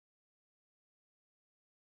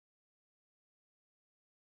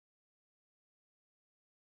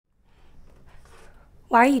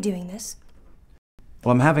Why are you doing this?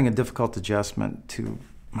 Well, I'm having a difficult adjustment to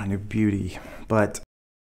my new beauty, but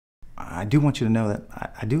I do want you to know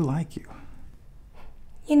that I do like you.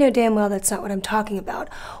 You know damn well that's not what I'm talking about.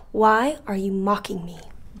 Why are you mocking me?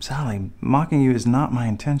 Sally, mocking you is not my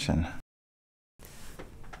intention.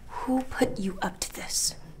 Who put you up to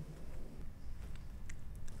this?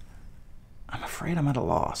 I'm afraid I'm at a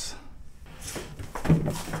loss.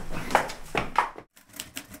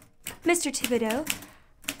 Mr. Thibodeau,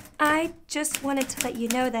 I just wanted to let you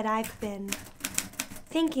know that I've been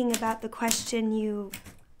thinking about the question you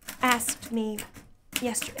asked me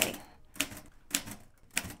yesterday.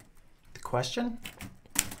 The question?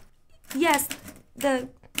 Yes, the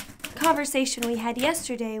conversation we had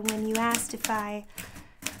yesterday when you asked if I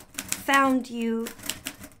found you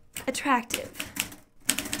attractive.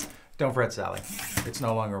 Don't fret, Sally. It's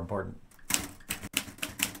no longer important.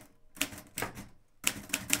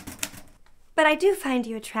 But I do find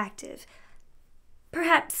you attractive.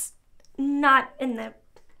 Perhaps not in the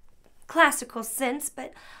classical sense,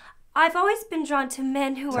 but I've always been drawn to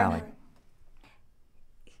men who Sally. are...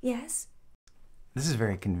 Yes? This is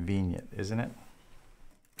very convenient, isn't it?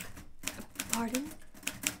 Pardon?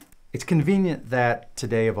 It's convenient that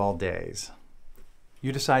today of all days,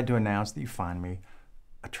 you decide to announce that you find me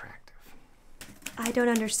attractive. I don't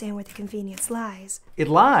understand where the convenience lies. It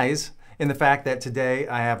lies in the fact that today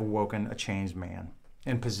I have awoken a changed man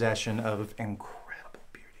in possession of incredible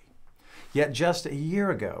beauty. Yet just a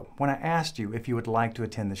year ago, when I asked you if you would like to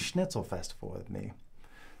attend the Schnitzel Festival with me,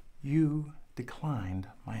 you declined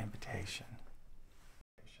my invitation.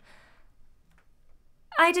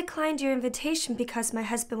 I declined your invitation because my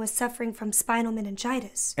husband was suffering from spinal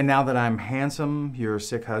meningitis. And now that I'm handsome, your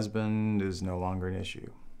sick husband is no longer an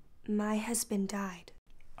issue. My husband died.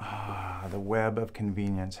 Ah, the web of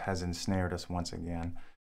convenience has ensnared us once again.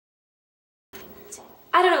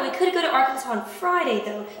 I don't know, we could go to Arkansas on Friday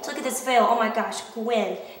though to look at this veil. Oh my gosh,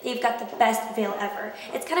 Gwen, they've got the best veil ever.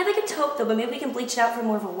 It's kind of like a taupe though, but maybe we can bleach it out for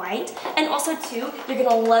more of a white. And also too, you're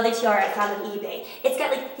gonna love the tiara I found on eBay. It's got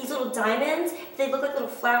like these little diamonds. They look like little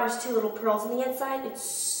flowers too, little pearls on the inside. It's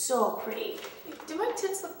so pretty. Do my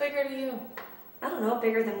tits look bigger to you? I don't know,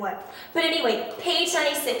 bigger than what? But anyway, page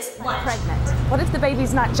 96, lunch. Pregnant. What if the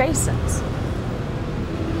baby's not Jason's?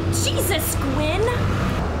 Jesus, Gwen!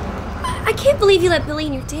 I can't believe you let Billy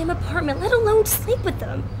in your damn apartment, let alone sleep with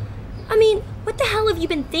them. I mean, what the hell have you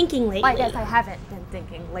been thinking lately? I guess I haven't been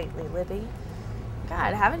thinking lately, Libby.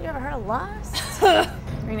 God, haven't you ever heard of lust? I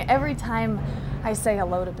mean, every time I say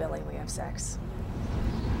hello to Billy, we have sex.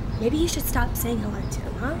 Maybe you should stop saying hello to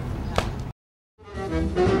him, huh?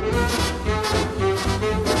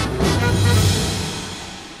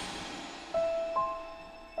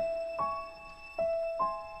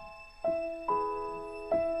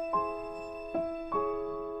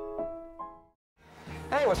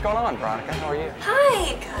 Hey, what's going on, Veronica? How are you?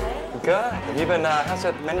 Hi, good. Good. Have you been, how's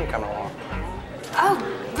that menu coming along? Oh,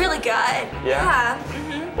 really good. Yeah?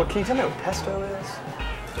 Mm-hmm. Well, can you tell me what pesto is?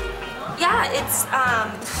 Yeah, it's,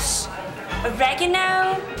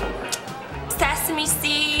 oregano, sesame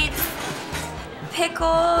seeds,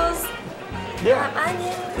 pickles,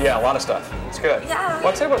 onions. Yeah, a lot of stuff. It's good. Yeah. Well,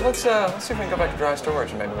 I'll tell you what, let's see if we can go back to dry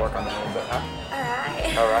storage and maybe work on that a little bit, huh? All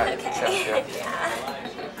right. All right. Okay. Yeah. Yeah.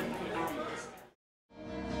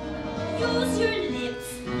 Use your lips,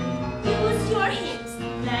 use your hips,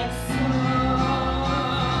 like so,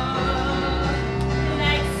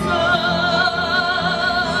 like so,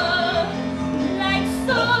 like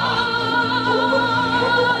so.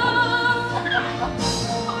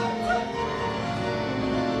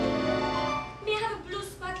 May I have a blue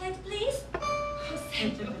spotlight, please?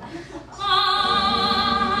 Thank you. I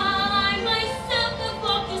myself have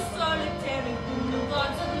walked the solitary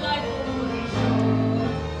boulevards of life over shore.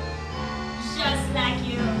 Just like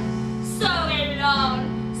you, so alone,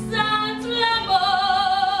 sans l'amour.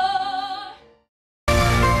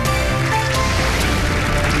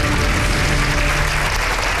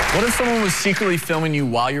 What if someone was secretly filming you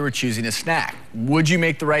while you were choosing a snack? Would you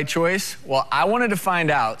make the right choice? Well, I wanted to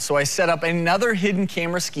find out, so I set up another hidden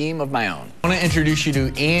camera scheme of my own. I want to introduce you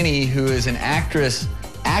to Annie, who is an actress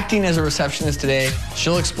acting as a receptionist today.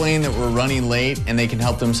 She'll explain that we're running late and they can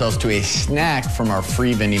help themselves to a snack from our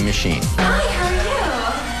free vending machine. Hi, how are you?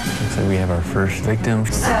 Looks like we have our first victim.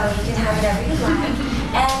 So you can have whatever you like,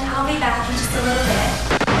 and I'll be back in just a little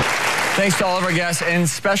bit. Thanks to all of our guests, and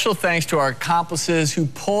special thanks to our accomplices who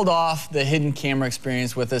pulled off the hidden camera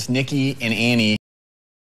experience with us, Nikki and Annie.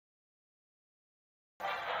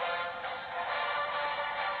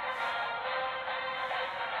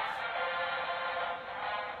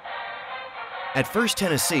 At First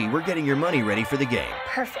Tennessee, we're getting your money ready for the game.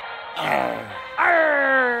 Perfect.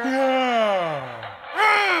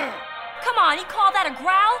 Come on, you call that a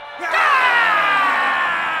growl?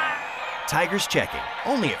 Tigers checking,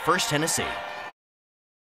 only at First Tennessee.